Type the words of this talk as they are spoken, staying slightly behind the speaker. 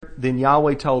Then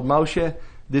Yahweh told Moshe,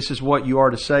 "This is what you are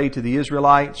to say to the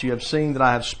Israelites. You have seen that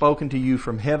I have spoken to you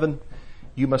from heaven.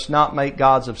 You must not make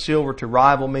gods of silver to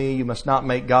rival me. You must not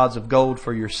make gods of gold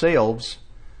for yourselves.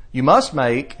 You must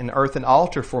make an earthen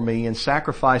altar for me and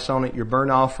sacrifice on it your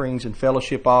burnt offerings and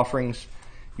fellowship offerings,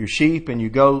 your sheep and your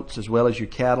goats, as well as your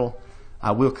cattle.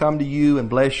 I will come to you and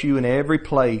bless you in every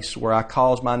place where I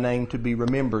cause my name to be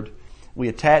remembered." We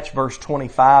attach verse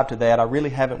 25 to that. I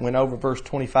really haven't went over verse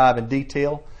 25 in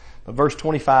detail, but verse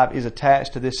 25 is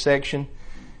attached to this section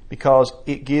because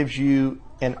it gives you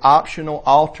an optional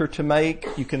altar to make.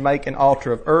 You can make an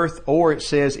altar of earth, or it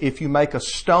says, if you make a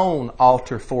stone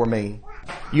altar for me,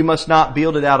 you must not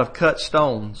build it out of cut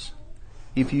stones.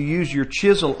 If you use your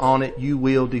chisel on it, you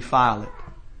will defile it.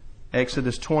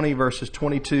 Exodus 20 verses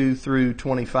 22 through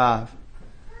 25.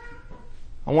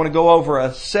 I want to go over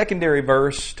a secondary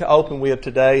verse to open with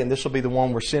today, and this will be the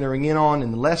one we're centering in on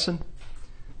in the lesson.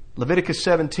 Leviticus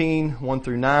 17, 1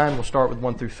 through 9. We'll start with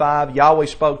 1 through 5. Yahweh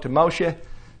spoke to Moshe,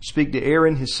 "Speak to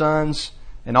Aaron, his sons,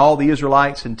 and all the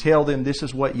Israelites, and tell them this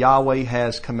is what Yahweh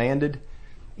has commanded.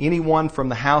 Anyone from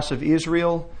the house of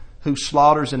Israel who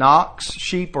slaughters an ox,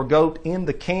 sheep, or goat in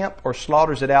the camp, or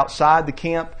slaughters it outside the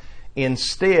camp,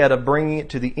 instead of bringing it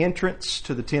to the entrance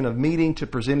to the tent of meeting to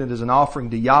present it as an offering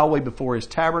to Yahweh before His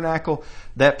tabernacle,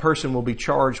 that person will be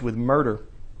charged with murder.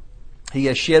 He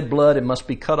has shed blood and must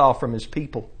be cut off from his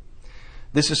people.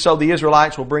 This is so the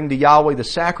Israelites will bring to Yahweh the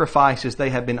sacrifices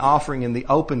they have been offering in the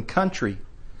open country.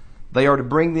 They are to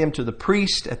bring them to the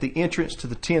priest at the entrance to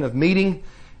the tent of meeting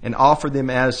and offer them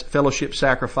as fellowship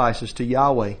sacrifices to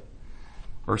Yahweh."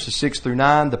 Verses 6 through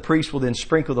 9, the priest will then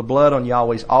sprinkle the blood on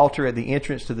Yahweh's altar at the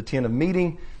entrance to the tent of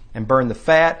meeting and burn the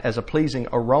fat as a pleasing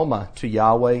aroma to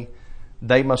Yahweh.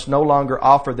 They must no longer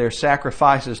offer their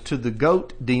sacrifices to the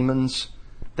goat demons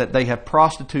that they have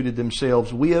prostituted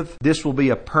themselves with. This will be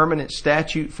a permanent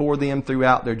statute for them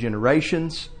throughout their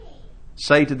generations.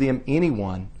 Say to them,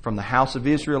 anyone from the house of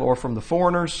Israel or from the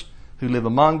foreigners who live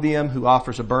among them who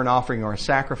offers a burnt offering or a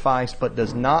sacrifice but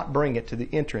does not bring it to the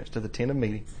entrance to the tent of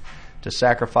meeting to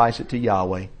sacrifice it to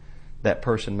Yahweh, that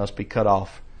person must be cut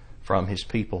off from his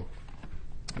people.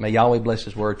 May Yahweh bless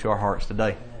His word to our hearts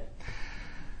today.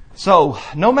 So,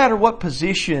 no matter what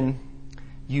position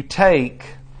you take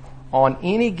on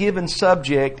any given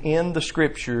subject in the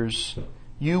Scriptures,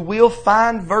 you will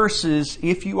find verses,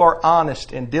 if you are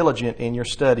honest and diligent in your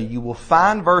study, you will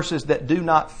find verses that do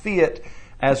not fit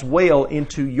as well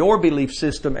into your belief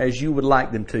system as you would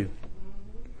like them to.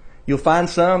 You'll find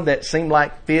some that seem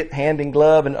like fit hand in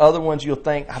glove, and other ones you'll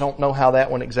think, I don't know how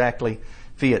that one exactly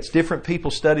fits. Different people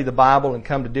study the Bible and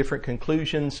come to different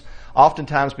conclusions,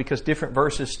 oftentimes because different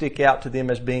verses stick out to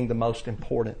them as being the most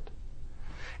important.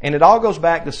 And it all goes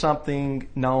back to something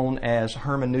known as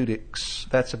hermeneutics.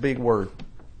 That's a big word,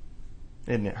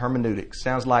 isn't it? Hermeneutics.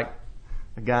 Sounds like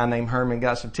a guy named Herman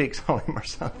got some ticks on him or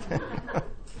something.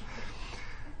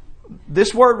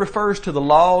 This word refers to the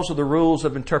laws or the rules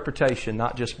of interpretation,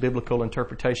 not just biblical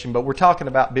interpretation, but we're talking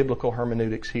about biblical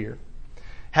hermeneutics here.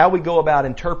 How we go about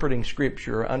interpreting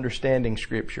Scripture or understanding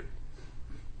Scripture.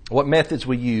 What methods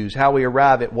we use, how we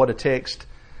arrive at what a text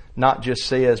not just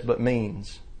says but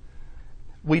means.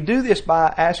 We do this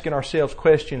by asking ourselves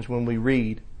questions when we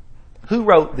read. Who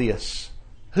wrote this?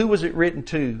 Who was it written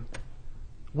to?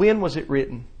 When was it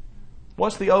written?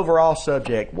 What's the overall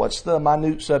subject? What's the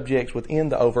minute subjects within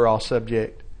the overall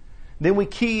subject? Then we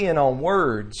key in on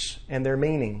words and their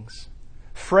meanings,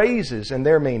 phrases and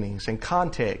their meanings, and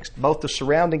context, both the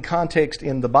surrounding context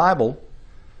in the Bible.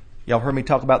 Y'all heard me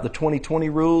talk about the 20/20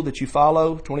 rule that you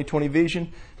follow, 20/20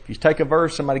 vision. If you take a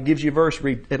verse, somebody gives you a verse,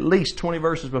 read at least 20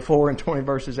 verses before and 20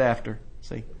 verses after.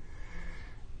 See?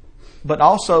 But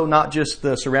also not just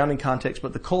the surrounding context,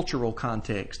 but the cultural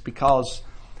context, because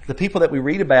the people that we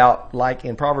read about, like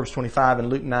in Proverbs 25 and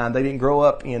Luke 9, they didn't grow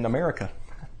up in America,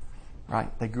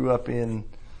 right? They grew up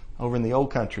over in the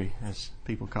old country, as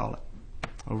people call it,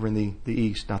 over in the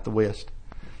east, not the west.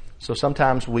 So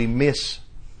sometimes we miss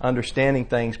understanding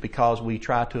things because we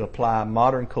try to apply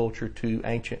modern culture to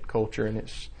ancient culture, and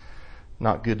it's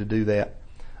not good to do that.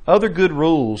 Other good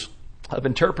rules of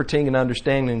interpreting and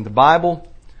understanding the Bible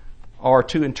are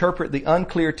to interpret the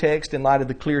unclear text in light of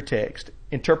the clear text.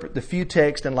 Interpret the few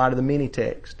text in light of the many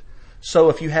text. So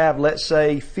if you have, let's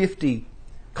say, 50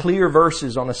 clear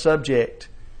verses on a subject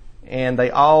and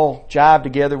they all jive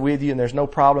together with you and there's no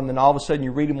problem, then all of a sudden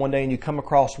you read them one day and you come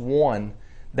across one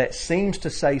that seems to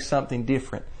say something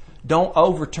different. Don't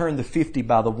overturn the 50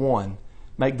 by the one.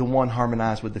 Make the one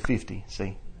harmonize with the 50.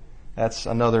 See, that's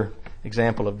another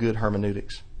example of good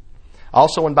hermeneutics.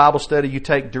 Also in Bible study, you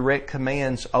take direct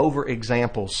commands over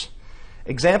examples.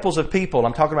 Examples of people,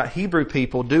 I'm talking about Hebrew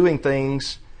people doing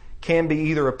things, can be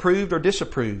either approved or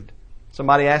disapproved.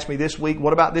 Somebody asked me this week,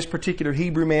 what about this particular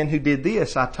Hebrew man who did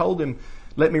this? I told him,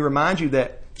 let me remind you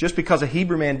that just because a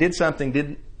Hebrew man did something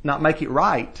did not make it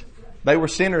right. They were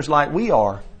sinners like we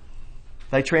are.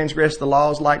 They transgressed the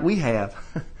laws like we have.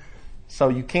 So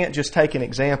you can't just take an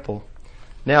example.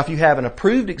 Now, if you have an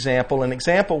approved example, an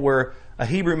example where a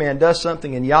Hebrew man does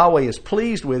something and Yahweh is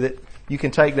pleased with it, you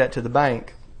can take that to the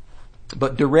bank.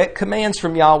 But direct commands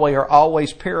from Yahweh are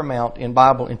always paramount in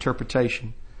Bible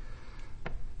interpretation.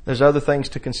 There's other things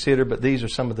to consider, but these are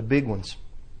some of the big ones.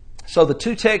 So the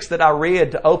two texts that I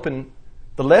read to open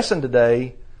the lesson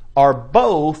today are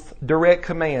both direct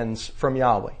commands from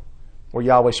Yahweh, where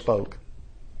Yahweh spoke.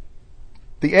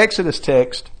 The Exodus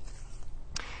text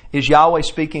is Yahweh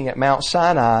speaking at Mount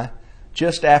Sinai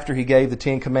just after He gave the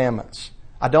Ten Commandments.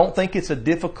 I don't think it's a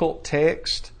difficult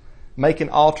text. Make an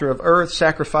altar of earth,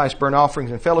 sacrifice burnt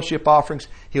offerings and fellowship offerings.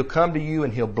 He'll come to you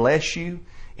and He'll bless you.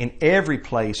 In every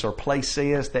place or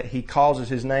places that He causes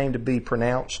His name to be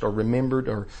pronounced or remembered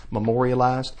or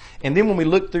memorialized. And then when we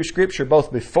look through Scripture,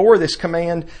 both before this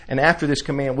command and after this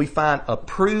command, we find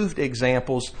approved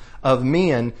examples of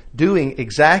men doing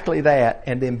exactly that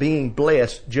and then being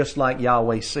blessed just like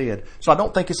Yahweh said. So I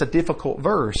don't think it's a difficult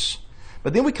verse.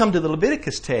 But then we come to the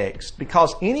Leviticus text,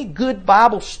 because any good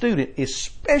Bible student,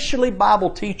 especially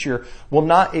Bible teacher, will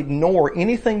not ignore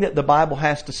anything that the Bible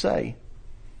has to say.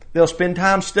 They'll spend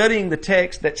time studying the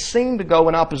text that seem to go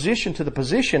in opposition to the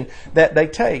position that they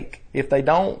take. If they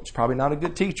don't, it's probably not a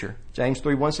good teacher. James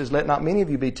 3:1 says, let not many of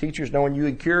you be teachers, knowing you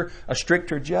incur a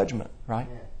stricter judgment. Right?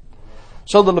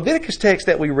 So the Leviticus text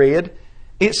that we read,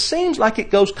 it seems like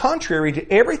it goes contrary to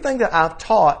everything that I've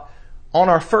taught on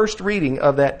our first reading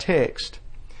of that text.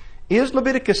 Is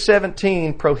Leviticus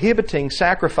 17 prohibiting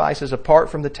sacrifices apart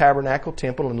from the tabernacle,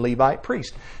 temple, and Levite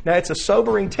priest? Now, it's a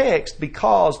sobering text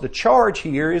because the charge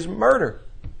here is murder.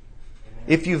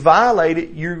 If you violate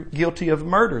it, you're guilty of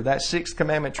murder. That sixth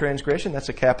commandment transgression, that's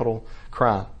a capital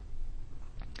crime.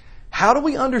 How do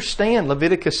we understand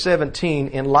Leviticus 17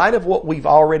 in light of what we've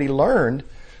already learned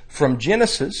from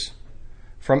Genesis,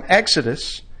 from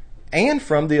Exodus, and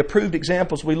from the approved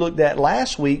examples we looked at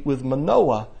last week with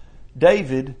Manoah,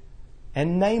 David,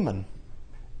 and Naaman?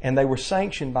 And they were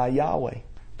sanctioned by Yahweh.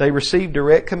 They received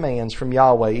direct commands from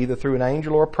Yahweh, either through an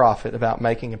angel or a prophet, about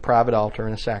making a private altar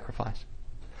and a sacrifice.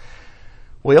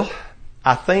 Well,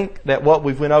 I think that what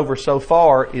we've went over so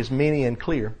far is many and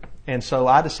clear. And so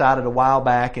I decided a while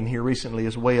back, and here recently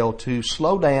as well, to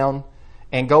slow down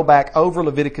and go back over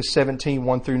Leviticus 17,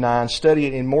 1 through 9, study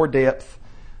it in more depth.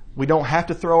 We don't have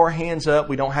to throw our hands up.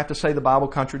 We don't have to say the Bible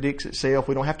contradicts itself.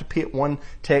 We don't have to pit one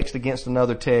text against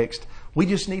another text. We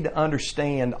just need to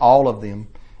understand all of them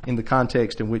in the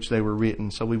context in which they were written.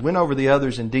 So we went over the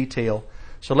others in detail.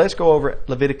 So let's go over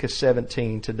Leviticus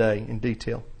 17 today in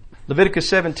detail. Leviticus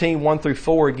 17, 1 through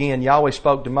 4, again, Yahweh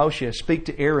spoke to Moshe, speak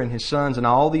to Aaron, his sons, and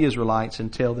all the Israelites,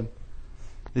 and tell them,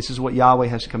 this is what Yahweh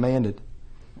has commanded.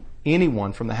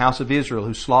 Anyone from the house of Israel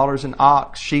who slaughters an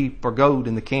ox, sheep, or goat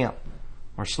in the camp,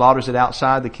 or slaughters it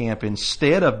outside the camp,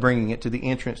 instead of bringing it to the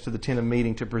entrance to the tent of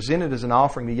meeting to present it as an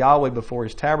offering to Yahweh before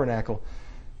His tabernacle,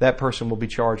 that person will be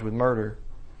charged with murder.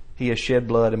 He has shed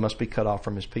blood and must be cut off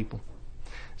from his people.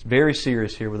 It's very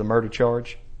serious here with a murder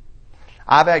charge.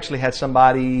 I've actually had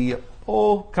somebody,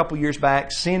 a couple years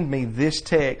back, send me this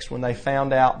text when they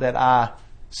found out that I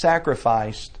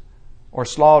sacrificed or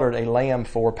slaughtered a lamb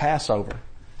for Passover.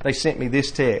 They sent me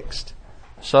this text.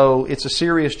 So it's a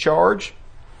serious charge.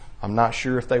 I'm not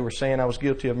sure if they were saying I was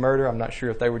guilty of murder. I'm not sure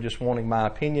if they were just wanting my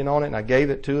opinion on it, and I gave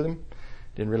it to them.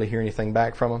 Didn't really hear anything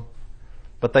back from them.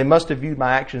 But they must have viewed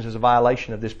my actions as a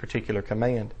violation of this particular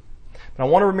command. But I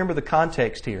want to remember the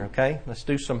context here, okay? Let's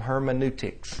do some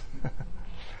hermeneutics.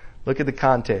 Look at the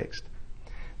context.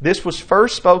 This was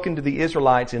first spoken to the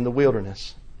Israelites in the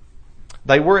wilderness.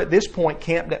 They were at this point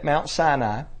camped at Mount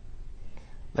Sinai.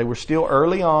 They were still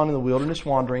early on in the wilderness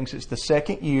wanderings. It's the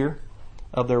second year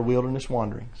of their wilderness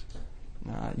wanderings.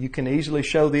 You can easily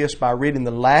show this by reading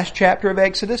the last chapter of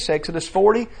Exodus, Exodus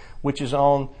 40, which is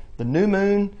on the new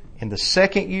moon in the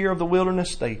second year of the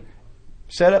wilderness. They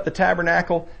set up the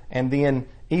tabernacle, and then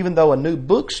even though a new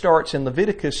book starts in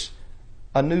Leviticus,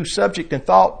 a new subject and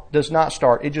thought does not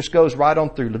start. It just goes right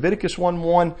on through. Leviticus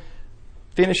 1:1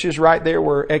 finishes right there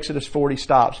where Exodus 40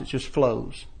 stops. It just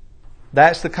flows.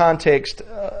 That's the context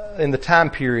in the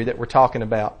time period that we're talking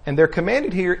about. And they're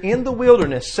commanded here in the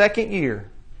wilderness, second year.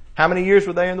 How many years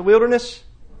were they in the wilderness?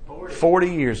 40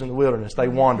 years in the wilderness. They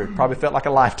wandered. Probably felt like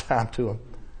a lifetime to them.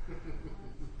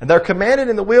 And they're commanded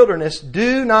in the wilderness,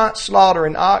 do not slaughter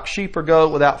an ox, sheep, or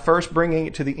goat without first bringing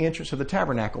it to the entrance of the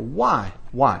tabernacle. Why?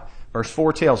 Why? Verse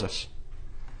 4 tells us.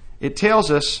 It tells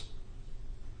us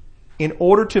in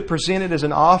order to present it as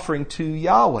an offering to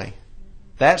Yahweh.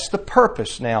 That's the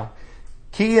purpose. Now,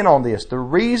 key in on this. The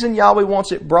reason Yahweh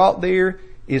wants it brought there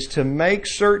is to make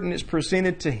certain it's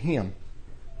presented to Him.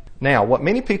 Now, what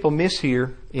many people miss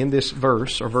here in this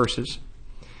verse or verses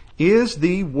is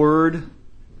the word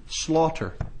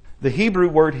slaughter. The Hebrew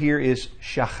word here is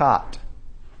shachat,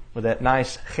 with that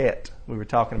nice chet we were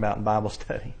talking about in Bible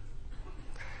study.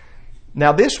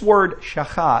 Now, this word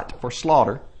shachat, for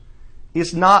slaughter,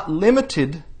 is not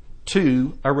limited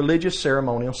to a religious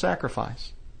ceremonial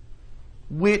sacrifice,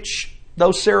 which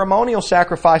those ceremonial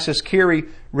sacrifices carry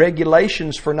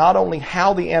regulations for not only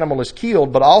how the animal is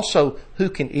killed, but also who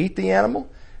can eat the animal,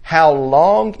 how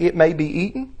long it may be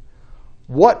eaten,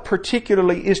 what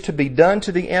particularly is to be done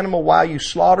to the animal while you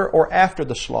slaughter or after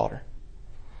the slaughter.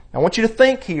 Now, I want you to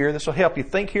think here, this will help you,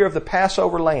 think here of the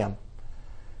Passover lamb.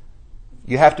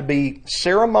 You have to be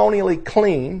ceremonially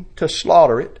clean to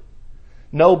slaughter it.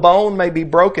 No bone may be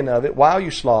broken of it while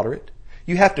you slaughter it.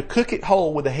 You have to cook it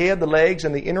whole with the head, the legs,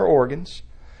 and the inner organs.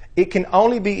 It can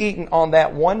only be eaten on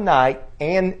that one night,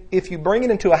 and if you bring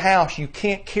it into a house, you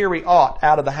can't carry aught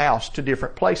out of the house to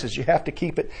different places. You have to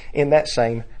keep it in that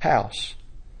same house.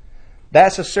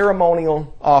 That's a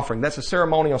ceremonial offering. That's a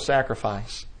ceremonial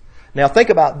sacrifice. Now think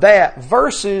about that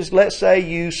versus, let's say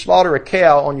you slaughter a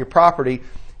cow on your property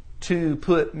to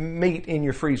put meat in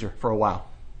your freezer for a while.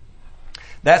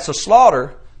 That's a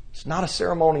slaughter. It's not a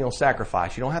ceremonial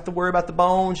sacrifice. You don't have to worry about the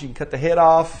bones. You can cut the head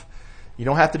off. You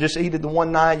don't have to just eat it the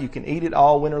one night. You can eat it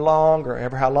all winter long or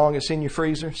ever how long it's in your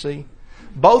freezer. See?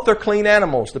 Both are clean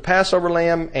animals. The Passover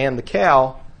lamb and the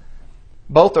cow,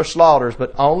 both are slaughters,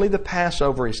 but only the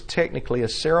Passover is technically a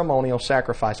ceremonial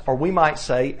sacrifice, or we might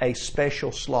say a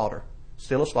special slaughter.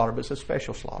 Still a slaughter, but it's a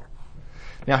special slaughter.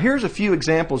 Now here's a few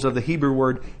examples of the Hebrew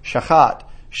word shachat,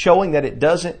 showing that it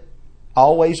doesn't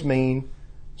always mean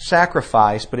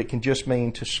sacrifice, but it can just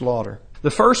mean to slaughter.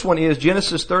 The first one is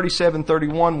Genesis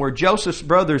 37:31, where Joseph's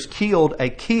brothers killed a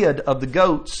kid of the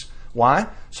goats. Why?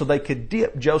 So they could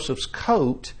dip Joseph's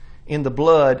coat in the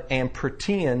blood and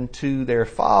pretend to their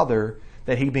father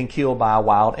that he'd been killed by a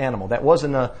wild animal. That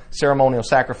wasn't a ceremonial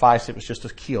sacrifice. It was just a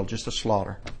kill, just a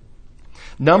slaughter.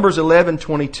 Numbers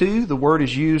 11:22, the word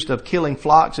is used of killing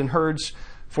flocks and herds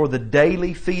for the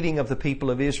daily feeding of the people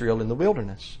of Israel in the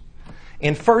wilderness.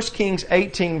 In 1 Kings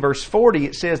 18 verse 40,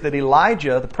 it says that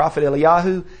Elijah, the prophet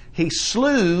Eliyahu, he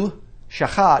slew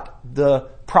shachat, the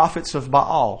prophets of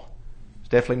Baal. It's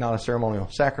definitely not a ceremonial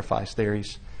sacrifice there.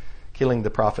 He's killing the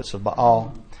prophets of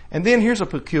Baal. And then here's a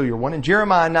peculiar one. In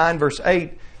Jeremiah 9 verse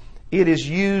 8, it is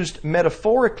used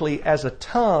metaphorically as a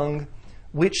tongue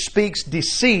which speaks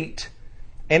deceit,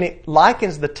 and it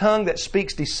likens the tongue that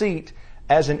speaks deceit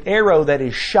as an arrow that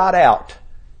is shot out,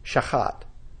 shachat.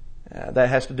 That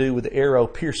has to do with the arrow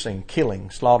piercing, killing,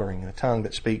 slaughtering, the tongue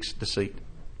that speaks deceit.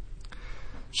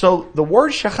 So the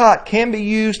word shachat can be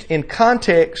used in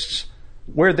contexts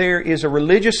where there is a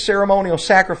religious ceremonial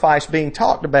sacrifice being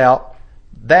talked about.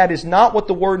 That is not what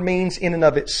the word means in and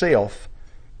of itself.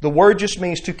 The word just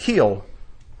means to kill,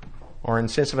 or in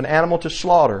the sense of an animal, to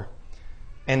slaughter.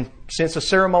 And since a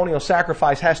ceremonial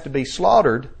sacrifice has to be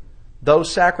slaughtered,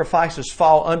 those sacrifices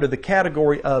fall under the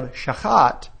category of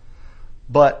shachat,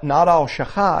 but not all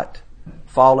shachat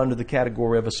fall under the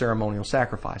category of a ceremonial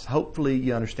sacrifice. Hopefully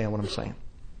you understand what I'm saying.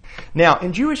 Now,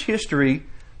 in Jewish history,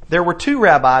 there were two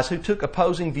rabbis who took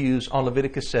opposing views on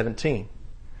Leviticus 17.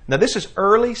 Now, this is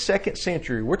early 2nd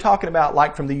century. We're talking about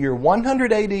like from the year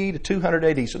 100 AD to 200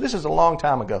 AD. So this is a long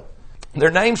time ago.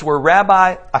 Their names were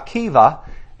Rabbi Akiva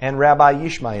and Rabbi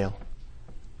Yishmael.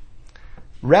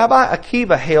 Rabbi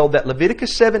Akiva held that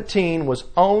Leviticus 17 was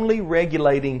only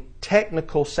regulating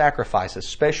technical sacrifices,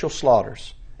 special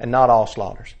slaughters, and not all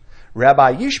slaughters.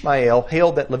 Rabbi Yishmael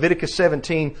held that Leviticus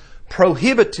 17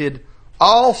 prohibited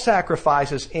all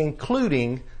sacrifices,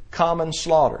 including common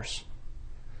slaughters.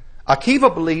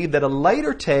 Akiva believed that a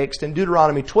later text in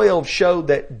Deuteronomy 12 showed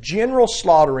that general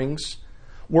slaughterings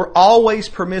were always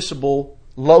permissible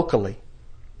locally.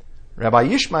 Rabbi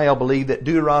Yishmael believed that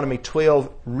Deuteronomy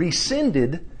 12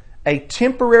 rescinded a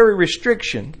temporary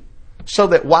restriction so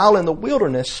that while in the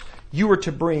wilderness, you were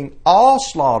to bring all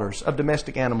slaughters of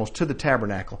domestic animals to the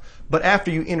tabernacle. But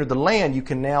after you enter the land, you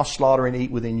can now slaughter and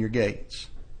eat within your gates.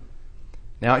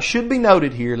 Now, it should be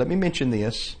noted here, let me mention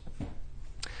this,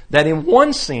 that in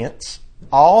one sense,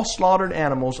 all slaughtered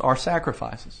animals are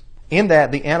sacrifices, in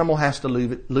that the animal has to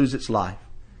lose its life,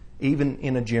 even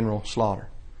in a general slaughter.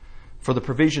 for the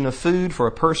provision of food for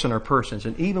a person or persons.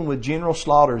 And even with general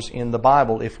slaughters in the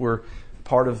Bible, if we're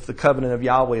part of the covenant of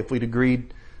Yahweh, if we'd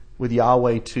agreed with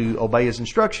Yahweh to obey His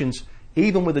instructions,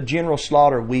 even with a general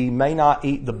slaughter, we may not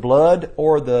eat the blood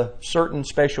or the certain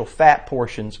special fat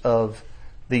portions of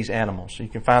these animals. So you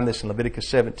can find this in Leviticus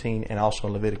 17 and also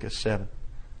in Leviticus 7.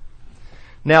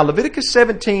 Now, Leviticus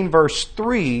 17 verse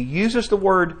 3 uses the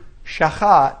word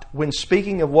shachat when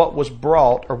speaking of what was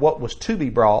brought or what was to be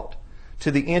brought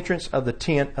to the entrance of the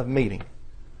tent of meeting.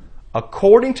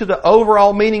 According to the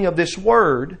overall meaning of this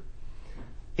word,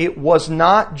 it was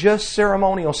not just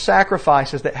ceremonial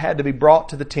sacrifices that had to be brought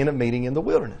to the tent of meeting in the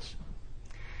wilderness.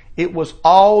 It was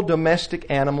all domestic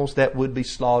animals that would be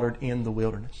slaughtered in the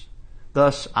wilderness.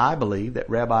 Thus, I believe that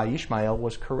Rabbi Ishmael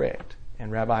was correct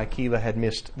and Rabbi Akiva had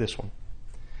missed this one.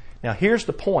 Now, here's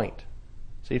the point.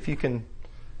 See if you can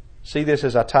see this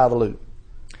as I tie the loop.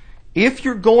 If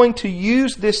you're going to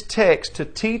use this text to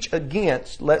teach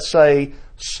against, let's say,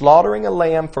 slaughtering a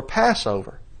lamb for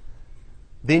Passover,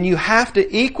 then you have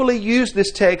to equally use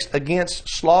this text against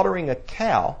slaughtering a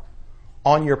cow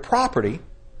on your property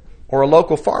or a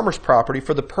local farmer's property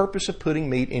for the purpose of putting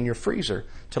meat in your freezer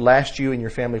to last you and your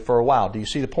family for a while. Do you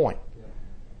see the point?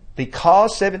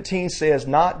 Because 17 says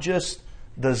not just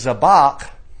the zabach,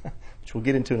 which we'll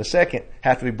get into in a second,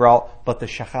 have to be brought, but the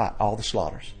shachat, all the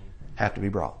slaughters, have to be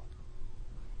brought.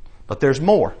 But there's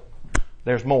more.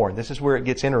 There's more. This is where it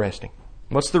gets interesting.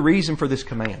 What's the reason for this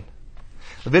command?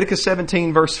 Leviticus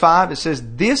 17 verse 5, it says,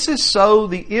 "This is so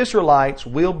the Israelites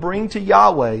will bring to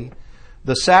Yahweh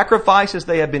the sacrifices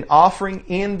they have been offering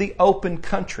in the open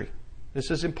country." This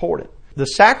is important. The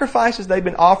sacrifices they've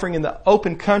been offering in the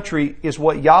open country is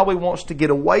what Yahweh wants to get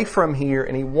away from here,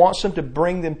 and He wants them to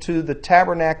bring them to the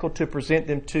tabernacle to present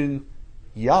them to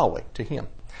Yahweh, to Him.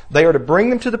 They are to bring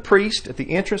them to the priest at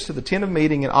the entrance to the tent of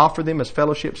meeting and offer them as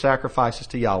fellowship sacrifices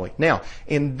to Yahweh. Now,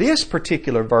 in this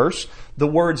particular verse, the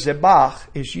word zebach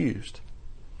is used,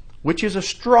 which is a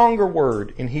stronger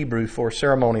word in Hebrew for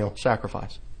ceremonial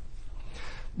sacrifice.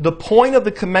 The point of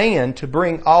the command to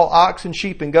bring all oxen,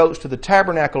 sheep, and goats to the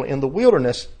tabernacle in the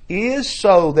wilderness is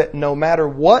so that no matter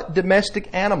what domestic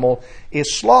animal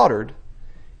is slaughtered,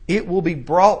 it will be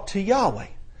brought to Yahweh.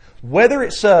 Whether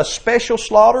it's a special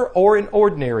slaughter or an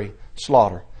ordinary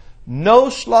slaughter, no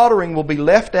slaughtering will be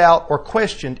left out or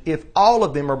questioned if all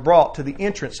of them are brought to the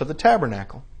entrance of the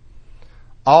tabernacle.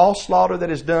 All slaughter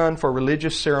that is done for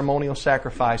religious ceremonial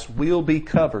sacrifice will be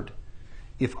covered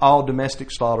if all domestic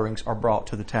slaughterings are brought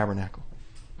to the tabernacle.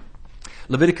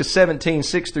 Leviticus 17,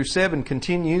 6 through 7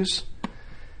 continues.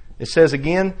 It says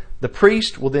again, "The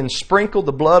priest will then sprinkle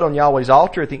the blood on Yahweh's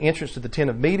altar at the entrance to the tent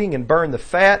of meeting and burn the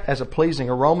fat as a pleasing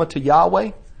aroma to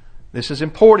Yahweh." This is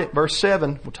important. Verse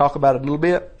 7, we'll talk about it a little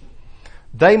bit.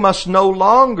 "They must no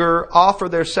longer offer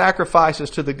their sacrifices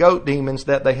to the goat demons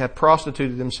that they have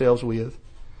prostituted themselves with.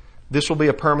 This will be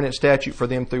a permanent statute for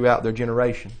them throughout their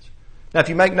generations." Now, if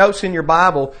you make notes in your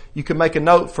Bible, you can make a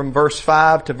note from verse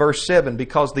 5 to verse 7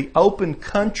 because the open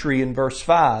country in verse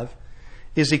 5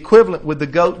 is equivalent with the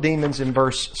goat demons in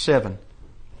verse 7.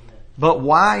 But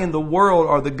why in the world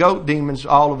are the goat demons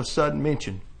all of a sudden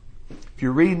mentioned? If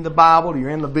you're reading the Bible, you're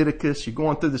in Leviticus, you're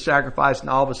going through the sacrifice, and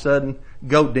all of a sudden,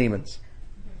 goat demons.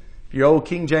 If you're old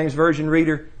King James Version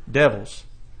reader, devils.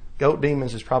 Goat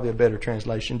demons is probably a better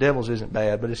translation. Devils isn't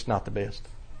bad, but it's not the best.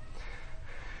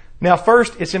 Now,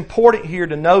 first, it's important here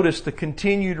to notice the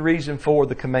continued reason for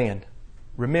the command.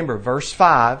 Remember, verse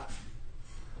 5,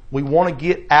 we want to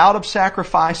get out of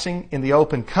sacrificing in the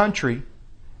open country.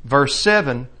 Verse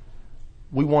 7,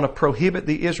 we want to prohibit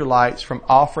the Israelites from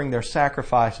offering their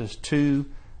sacrifices to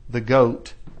the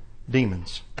goat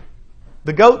demons.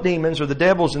 The goat demons, or the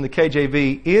devils in the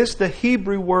KJV, is the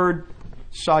Hebrew word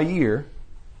sayir,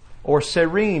 or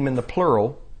serim in the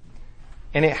plural,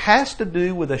 and it has to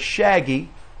do with a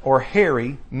shaggy or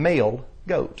hairy male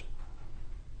goat.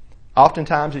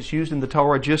 Oftentimes it's used in the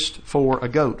Torah just for a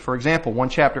goat. For example, one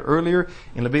chapter earlier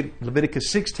in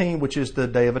Leviticus 16, which is the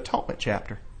Day of Atonement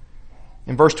chapter.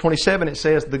 In verse 27 it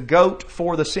says, "the goat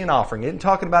for the sin offering." It isn't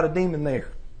talking about a demon there.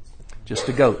 Just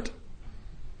a goat.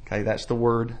 Okay, that's the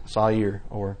word sayir,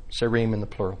 or serim in the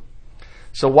plural.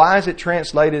 So why is it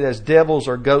translated as devils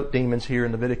or goat demons here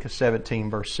in Leviticus 17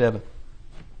 verse 7?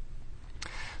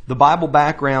 The Bible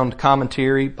background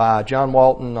commentary by John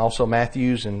Walton, also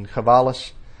Matthews and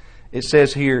Chavalis, it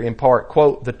says here in part,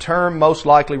 quote, "The term most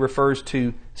likely refers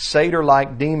to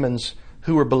satyr-like demons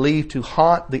who were believed to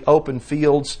haunt the open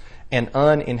fields and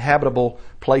uninhabitable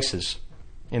places,"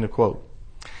 end of quote.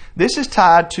 This is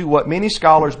tied to what many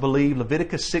scholars believe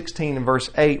Leviticus 16 and verse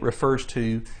 8 refers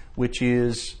to, which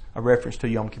is a reference to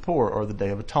Yom Kippur, or the Day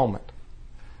of Atonement.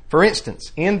 For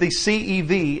instance, in the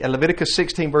CEV, in Leviticus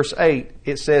 16 verse 8,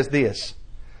 it says this,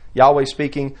 Yahweh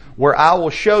speaking, where I will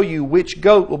show you which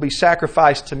goat will be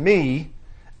sacrificed to me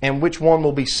and which one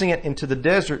will be sent into the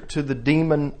desert to the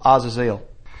demon Azazel.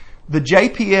 The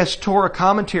JPS Torah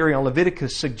commentary on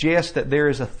Leviticus suggests that there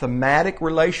is a thematic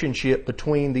relationship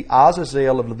between the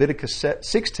Azazel of Leviticus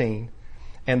 16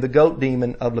 and the goat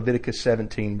demon of Leviticus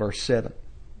 17 verse 7.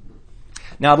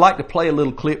 Now I'd like to play a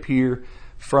little clip here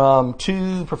from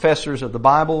two professors of the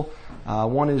Bible.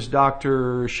 One is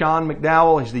Dr. Sean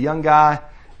McDowell, he's the young guy,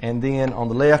 and then on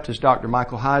the left is Dr.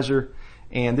 Michael Heiser.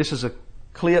 And this is a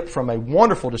clip from a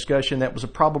wonderful discussion that was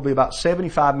probably about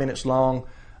 75 minutes long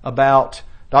about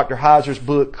Dr. Heiser's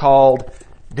book called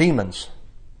Demons.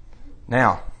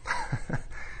 Now,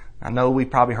 I know we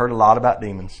probably heard a lot about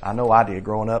demons. I know I did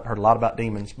growing up, heard a lot about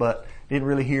demons, but didn't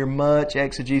really hear much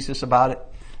exegesis about it.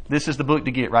 This is the book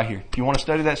to get right here. If you want to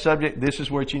study that subject, this is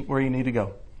where you need to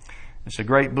go. It's a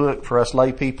great book for us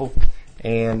lay people,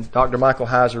 and Dr. Michael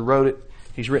Heiser wrote it.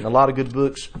 He's written a lot of good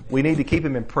books. We need to keep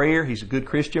him in prayer. He's a good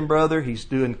Christian brother. He's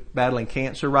battling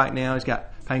cancer right now. He's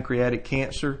got pancreatic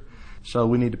cancer. So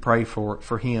we need to pray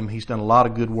for him. He's done a lot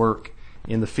of good work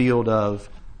in the field of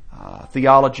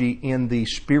theology in the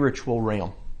spiritual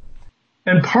realm.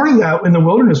 And part of that in the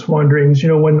wilderness wanderings,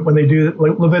 when they do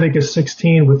Leviticus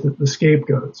 16 with the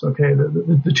scapegoats, okay,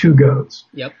 the two goats.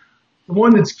 Yep. The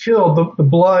one that's killed, the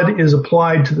blood is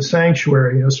applied to the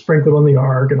sanctuary, sprinkled on the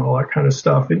ark and all that kind of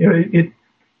stuff.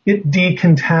 It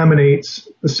decontaminates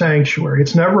the sanctuary.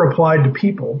 It's never applied to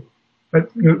people. We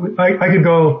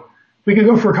could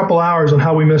go for a couple hours on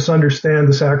how we misunderstand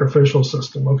the sacrificial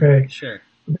system, okay? Sure.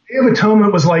 The Day of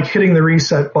Atonement was like hitting the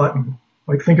reset button.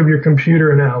 Like think of your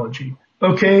computer analogy.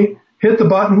 Okay, hit the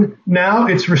button. Now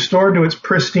it's restored to its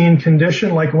pristine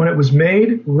condition like when it was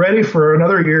made, ready for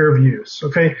another year of use,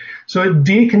 okay? So it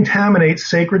decontaminates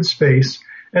sacred space.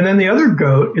 And then the other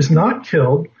goat is not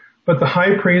killed, but the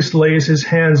high priest lays his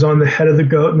hands on the head of the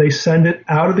goat and they send it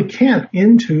out of the camp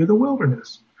into the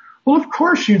wilderness. Well, of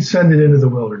course you'd send it into the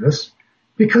wilderness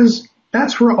because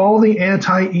that's where all the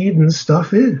anti-Eden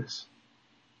stuff is.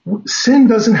 Sin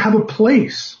doesn't have a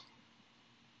place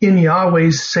in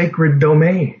Yahweh's sacred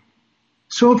domain.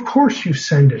 So of course you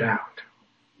send it out.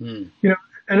 And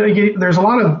again, there's a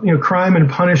lot of, crime and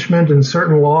punishment and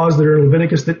certain laws that are in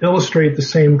Leviticus that illustrate the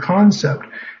same concept.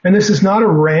 And this is not a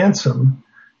ransom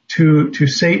to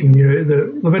Satan.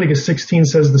 The Leviticus 16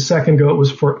 says the second goat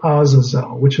was for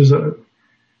Azazel, which is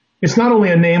it's not only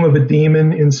a name of a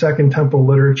demon in Second Temple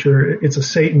literature, it's a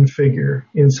Satan figure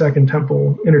in Second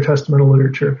Temple intertestamental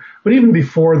literature. But even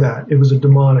before that, it was a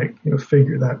demonic,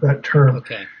 figure, that term.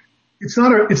 Okay. It's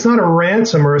not a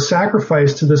ransom or a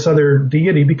sacrifice to this other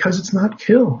deity because it's not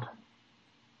killed.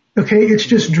 Okay, it's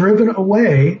just driven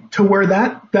away to where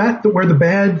where the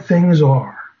bad things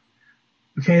are.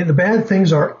 Okay, the bad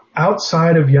things are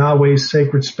outside of Yahweh's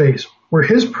sacred space. Where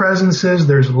His presence is,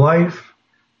 there's life,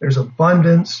 there's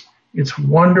abundance, it's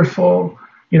wonderful.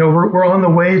 We're on the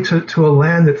way to a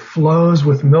land that flows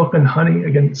with milk and honey.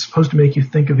 Again, it's supposed to make you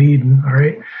think of Eden, all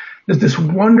right? There's this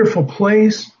wonderful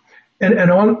place.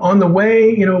 And on the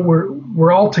way,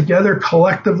 we're all together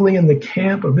collectively in the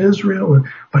camp of Israel,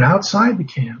 but outside the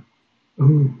camp,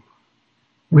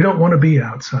 we don't want to be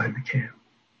outside the camp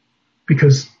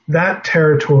because that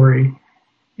territory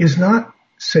is not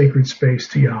sacred space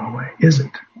to Yahweh, is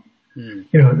it? And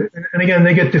again,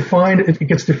 it gets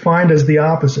defined as the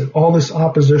opposite, all this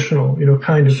oppositional,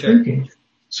 kind of thinking.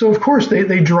 So of course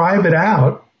they drive it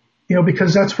out,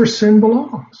 because that's where sin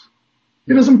belongs.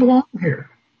 It doesn't belong here.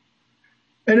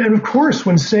 And of course,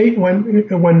 when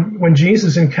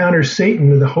Jesus encounters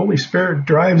Satan, the Holy Spirit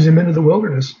drives him into the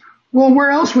wilderness. Well, where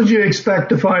else would you expect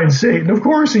to find Satan? Of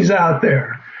course he's out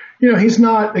there. He's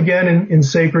not, again, in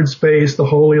sacred space, the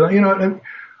holy,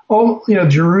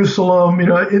 Jerusalem,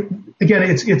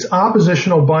 it's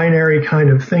oppositional binary kind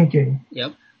of thinking.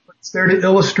 Yep. It's there to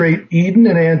illustrate Eden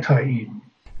and anti-Eden.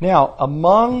 Now,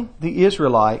 among the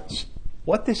Israelites,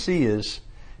 what this is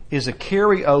a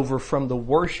carryover from the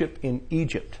worship in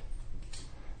Egypt.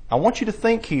 I want you to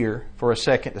think here for a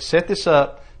second to set this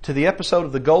up to the episode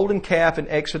of the golden calf in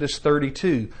Exodus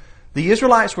 32. The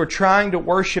Israelites were trying to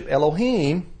worship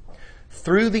Elohim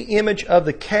through the image of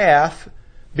the calf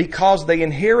because they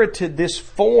inherited this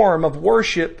form of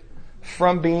worship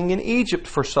from being in Egypt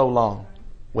for so long.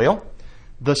 Well,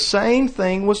 the same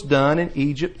thing was done in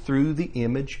Egypt through the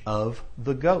image of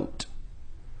the goat.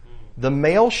 The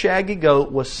male shaggy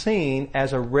goat was seen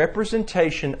as a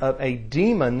representation of a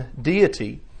demon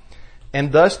deity,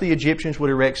 and thus the Egyptians would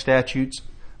erect statues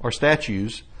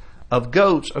of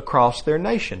goats across their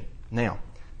nation. Now,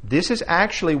 This is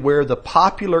actually where the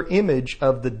popular image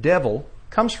of the devil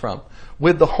comes from.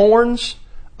 With the horns,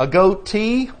 a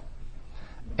goatee,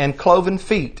 and cloven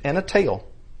feet, and a tail.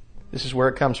 This is where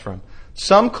it comes from.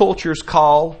 Some cultures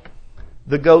call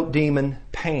the goat demon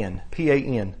Pan,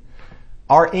 P-A-N.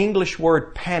 Our English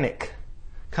word panic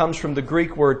comes from the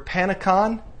Greek word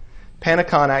panikon.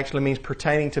 Panikon actually means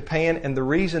pertaining to Pan, and the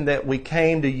reason that we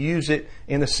came to use it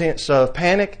in the sense of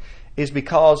panic is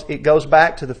because it goes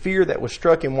back to the fear that was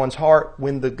struck in one's heart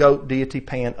when the goat deity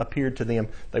Pan appeared to them.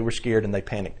 They were scared and they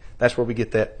panicked. That's where we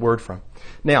get that word from.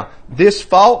 Now, this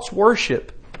false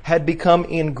worship had become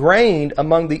ingrained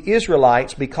among the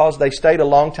Israelites because they stayed a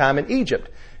long time in Egypt.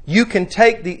 You can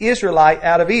take the Israelite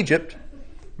out of Egypt,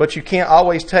 but you can't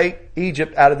always take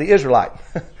Egypt out of the Israelite.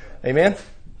 Amen?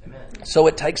 Amen? So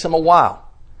it takes them a while.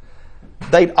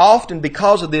 They'd often,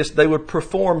 because of this, they would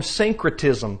perform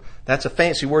syncretism. That's a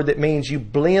fancy word that means you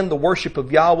blend the worship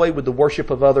of Yahweh with the worship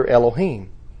of other Elohim.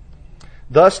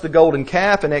 Thus the golden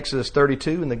calf in Exodus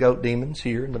 32 and the goat demons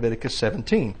here in Leviticus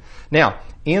 17. Now,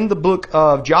 in the book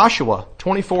of Joshua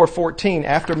 24:14,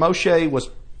 after Moshe was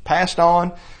passed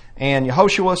on and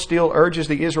Yehoshua still urges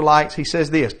the Israelites, he says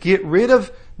this, "Get rid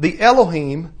of the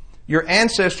Elohim your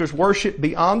ancestors worshiped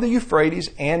beyond the Euphrates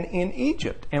and in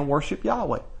Egypt, and worship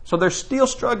Yahweh." So they're still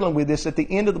struggling with this at the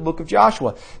end of the book of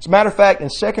Joshua. As a matter of fact, in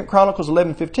 2 Chronicles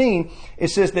 11:15, it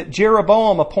says that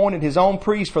Jeroboam appointed his own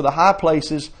priests for the high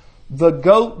places, the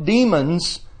goat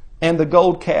demons, and the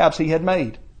gold calves he had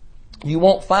made. You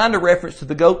won't find a reference to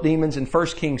the goat demons in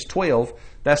 1 Kings 12.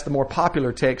 That's the more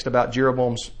popular text about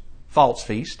Jeroboam's false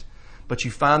feast. But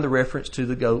you find the reference to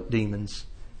the goat demons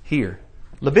here.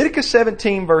 Leviticus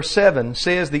 17 verse 7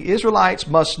 says the Israelites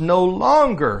must no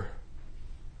longer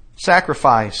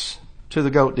sacrifice to the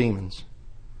goat demons,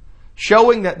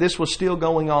 showing that this was still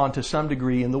going on to some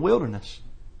degree in the wilderness.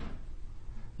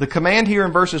 The command here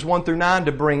in verses 1 through 9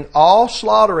 to bring all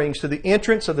slaughterings to the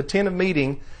entrance of the tent of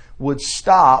meeting would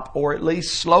stop or at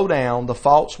least slow down the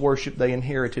false worship they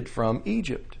inherited from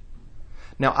Egypt.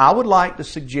 Now, I would like to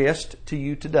suggest to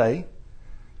you today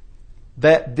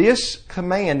that this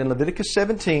command in Leviticus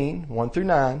 17, 1 through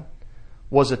 9,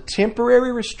 was a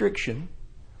temporary restriction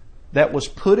that was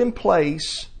put in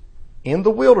place in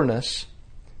the wilderness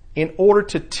in order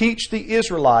to teach the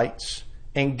Israelites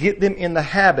and get them in the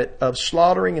habit of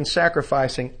slaughtering and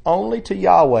sacrificing only to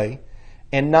Yahweh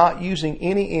and not using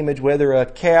any image, whether a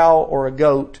cow or a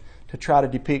goat, to try to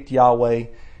depict Yahweh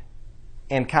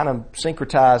and kind of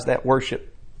syncretize that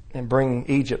worship and bring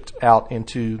Egypt out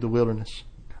into the wilderness.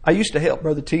 I used to help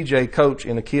Brother TJ coach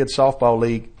in a kids softball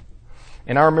league.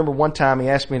 And I remember one time he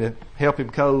asked me to help him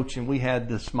coach, and we had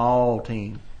the small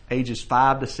team, ages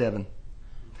 5 to 7.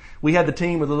 We had the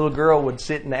team where the little girl would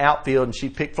sit in the outfield and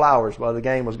she'd pick flowers while the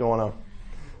game was going on.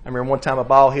 I remember one time a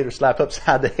ball hit her slap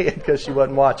upside the head because she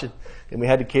wasn't watching, and we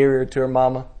had to carry her to her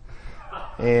mama.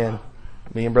 And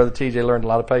me and Brother TJ learned a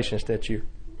lot of patience that year.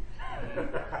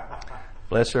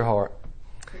 Bless her heart.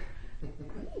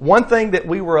 One thing that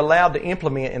we were allowed to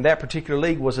implement in that particular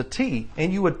league was a tee.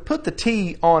 And you would put the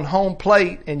tee on home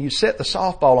plate and you set the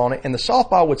softball on it, and the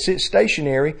softball would sit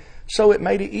stationary, so it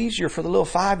made it easier for the little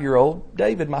 5-year-old.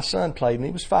 David, my son, played and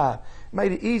he was 5. It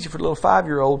made it easy for the little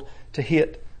 5-year-old to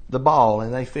hit the ball,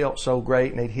 and they felt so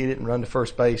great, and they'd hit it and run to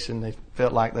first base, and they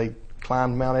felt like they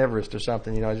climbed Mount Everest or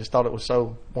something. I just thought it was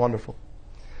so wonderful.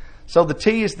 So the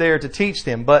tee is there to teach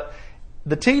them, but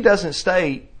the tee doesn't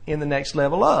stay in the next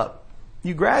level up.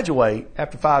 You graduate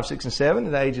after 5, 6, and 7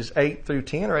 at ages 8 through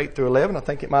 10 or 8 through 11, I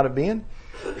think it might have been,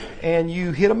 and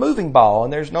you hit a moving ball,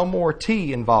 and there's no more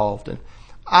tee involved. And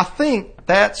I think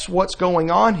that's what's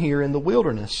going on here in the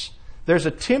wilderness. There's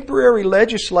a temporary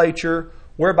legislature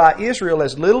whereby Israel,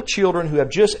 as little children who have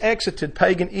just exited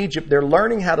pagan Egypt, they're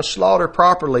learning how to slaughter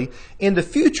properly. In the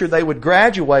future, they would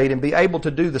graduate and be able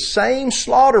to do the same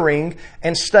slaughtering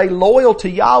and stay loyal to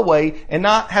Yahweh and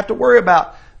not have to worry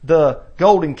about the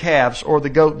golden calves or the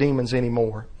goat demons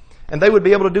anymore. And they would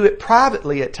be able to do it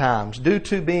privately at times due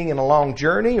to being in a long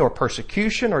journey or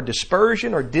persecution or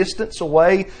dispersion or distance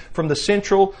away from the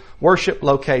central worship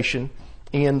location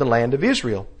in the land of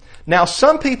Israel. Now,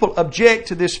 some people object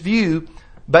to this view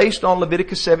based on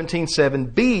Leviticus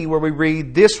 17:7b, where we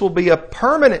read, "This will be a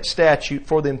permanent statute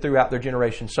for them throughout their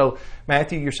generations." So,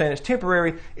 Matthew, you're saying it's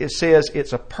temporary. It says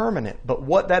it's a permanent. But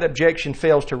what that objection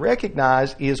fails to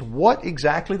recognize is what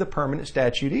exactly the permanent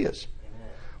statute is.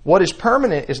 What is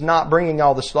permanent is not bringing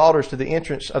all the slaughters to the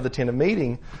entrance of the tent of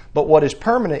meeting, but what is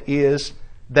permanent is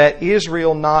that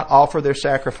Israel not offer their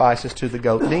sacrifices to the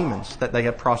goat demons that they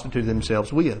have prostituted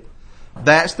themselves with.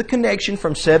 That's the connection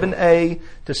from 7a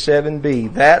to 7b.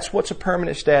 That's what's a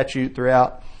permanent statute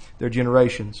throughout their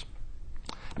generations.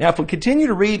 Now, if we continue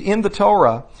to read in the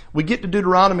Torah, we get to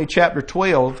Deuteronomy chapter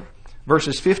 12,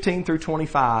 verses 15 through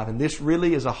 25. And this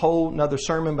really is a whole nother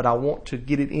sermon, but I want to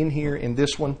get it in here in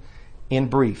this one in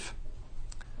brief.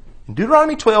 In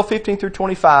Deuteronomy 12, 15 through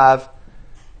 25,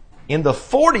 in the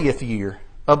 40th year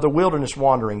of the wilderness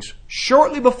wanderings,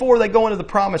 shortly before they go into the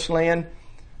promised land,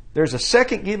 there's a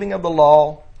second giving of the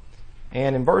law.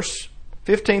 And in verse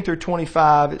 15 through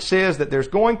 25, it says that there's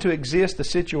going to exist a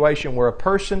situation where a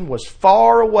person was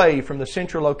far away from the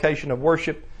central location of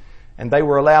worship, and they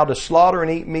were allowed to slaughter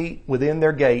and eat meat within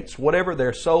their gates, whatever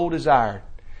their soul desired.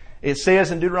 It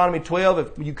says in Deuteronomy 12,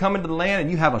 if you come into the land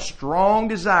and you have a strong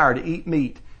desire to eat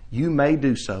meat, you may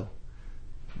do so.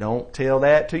 Don't tell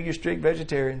that to your strict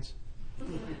vegetarians.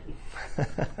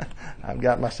 I've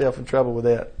got myself in trouble with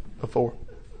that before.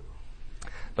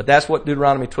 But that's what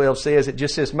Deuteronomy 12 says. It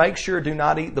just says, make sure do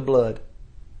not eat the blood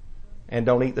and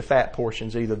don't eat the fat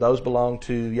portions either. Those belong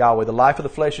to Yahweh. The life of the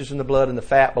flesh is in the blood and the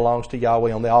fat belongs to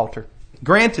Yahweh on the altar.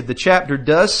 Granted, the chapter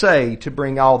does say to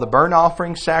bring all the burnt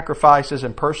offerings, sacrifices,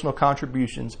 and personal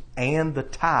contributions and the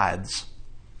tithes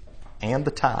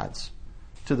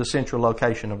to the central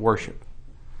location of worship.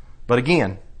 But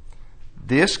again,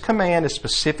 this command is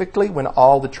specifically when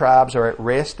all the tribes are at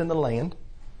rest in the land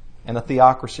and a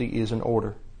theocracy is in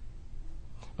order.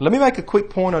 Let me make a quick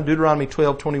point on Deuteronomy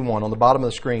 12:21 on the bottom of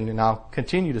the screen, and I'll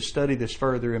continue to study this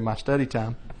further in my study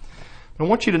time. I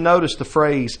want you to notice the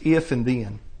phrase, if and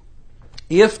then.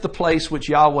 If the place which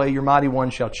Yahweh your mighty one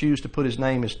shall choose to put his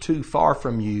name is too far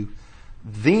from you,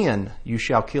 then you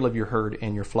shall kill of your herd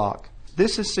and your flock.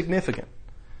 This is significant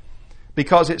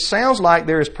because it sounds like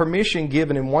there is permission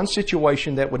given in one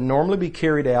situation that would normally be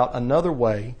carried out another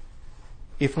way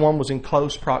if one was in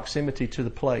close proximity to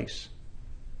the place.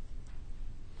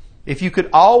 If you could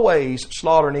always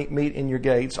slaughter and eat meat in your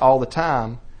gates all the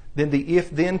time, then the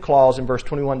if-then clause in verse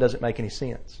 21 doesn't make any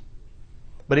sense.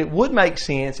 But it would make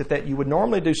sense that you would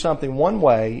normally do something one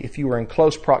way if you were in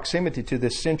close proximity to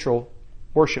this central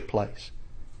worship place.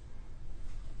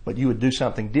 But you would do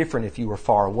something different if you were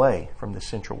far away from this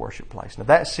central worship place. Now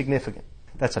that's significant.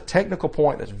 That's a technical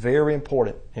point that's very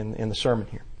important in the sermon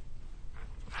here.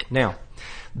 Now,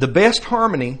 the best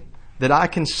harmony that I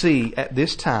can see at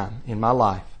this time in my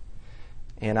life,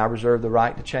 and I reserve the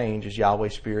right to change as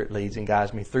Yahweh's Spirit leads and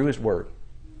guides me through His Word.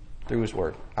 Through His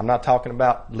Word. I'm not talking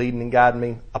about leading and guiding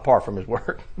me apart from His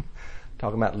Word. I'm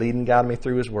talking about leading and guiding me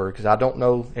through His Word, because I don't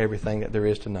know everything that there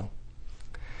is to know.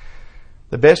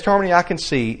 The best harmony I can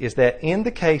see is that in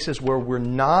the cases where we're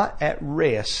not at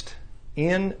rest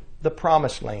in the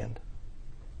promised land,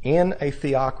 in a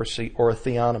theocracy or a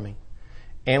theonomy,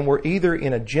 and we're either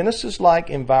in a Genesis-like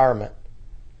environment,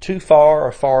 too far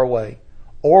or far away,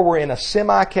 or we're in a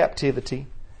semi-captivity,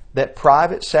 that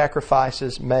private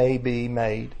sacrifices may be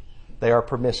made. They are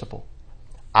permissible.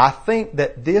 I think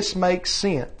that this makes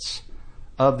sense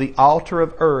of the altar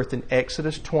of earth in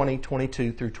Exodus 20,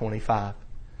 22 through 25.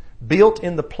 Built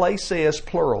in the places,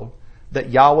 plural, that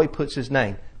Yahweh puts His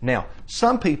name. Now,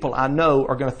 some people I know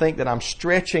are going to think that I'm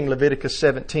stretching Leviticus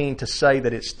 17 to say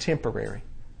that it's temporary.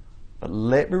 But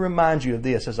let me remind you of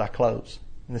this as I close.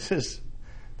 And this is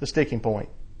the sticking point.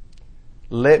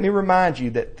 Let me remind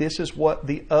you that this is what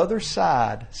the other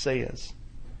side says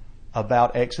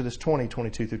about Exodus 20,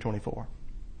 22 through 24.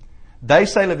 They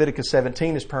say Leviticus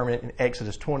 17 is permanent and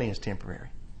Exodus 20 is temporary.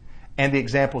 And the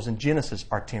examples in Genesis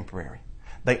are temporary.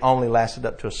 They only lasted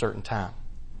up to a certain time.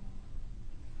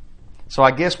 So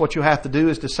I guess what you have to do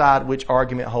is decide which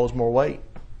argument holds more weight.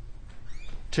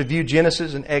 To view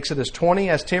Genesis and Exodus 20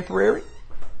 as temporary,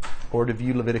 or to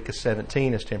view Leviticus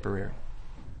 17 as temporary.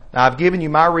 Now, I've given you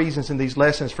my reasons in these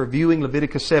lessons for viewing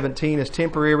Leviticus 17 as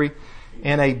temporary,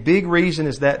 and a big reason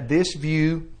is that this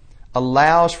view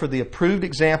allows for the approved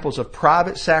examples of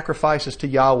private sacrifices to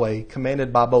Yahweh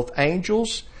commanded by both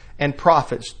angels and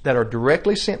prophets that are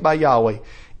directly sent by Yahweh.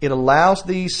 It allows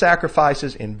these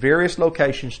sacrifices in various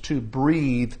locations to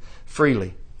breathe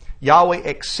freely. Yahweh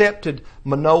accepted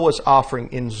Manoah's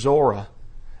offering in Zorah,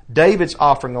 David's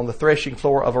offering on the threshing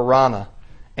floor of Arana,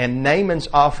 and Naaman's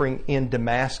offering in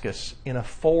Damascus, in a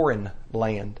foreign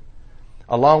land,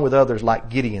 along with others like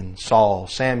Gideon, Saul,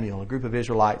 Samuel, a group of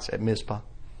Israelites at Mizpah.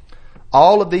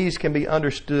 All of these can be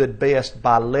understood best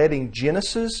by letting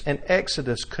Genesis and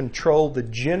Exodus control the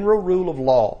general rule of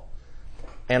law,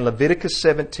 and Leviticus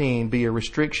 17 be a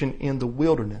restriction in the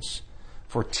wilderness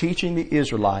for teaching the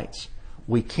Israelites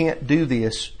we can't do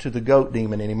this to the goat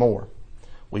demon anymore.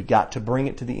 We've got to bring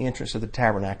it to the entrance of the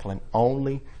tabernacle and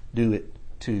only do it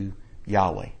to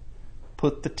Yahweh.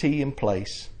 Put the T in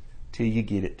place till you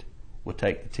get it. We'll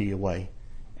take the T away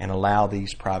and allow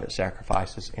these private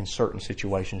sacrifices in certain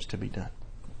situations to be done.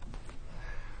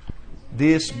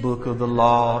 This book of the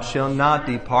law shall not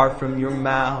depart from your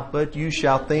mouth, but you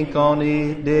shall think on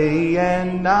it day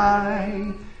and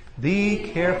night. Be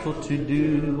careful to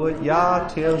do what Yah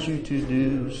tells you to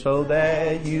do, so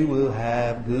that you will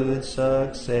have good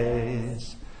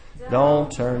success. Don't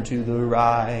turn to the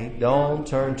right, don't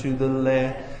turn to the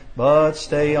left, but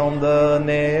stay on the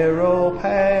narrow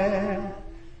path.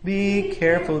 Be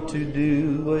careful to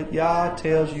do what Yah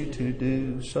tells you to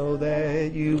do, so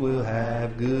that you will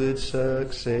have good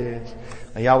success.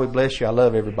 Now, Yah, we bless you. I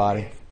love everybody.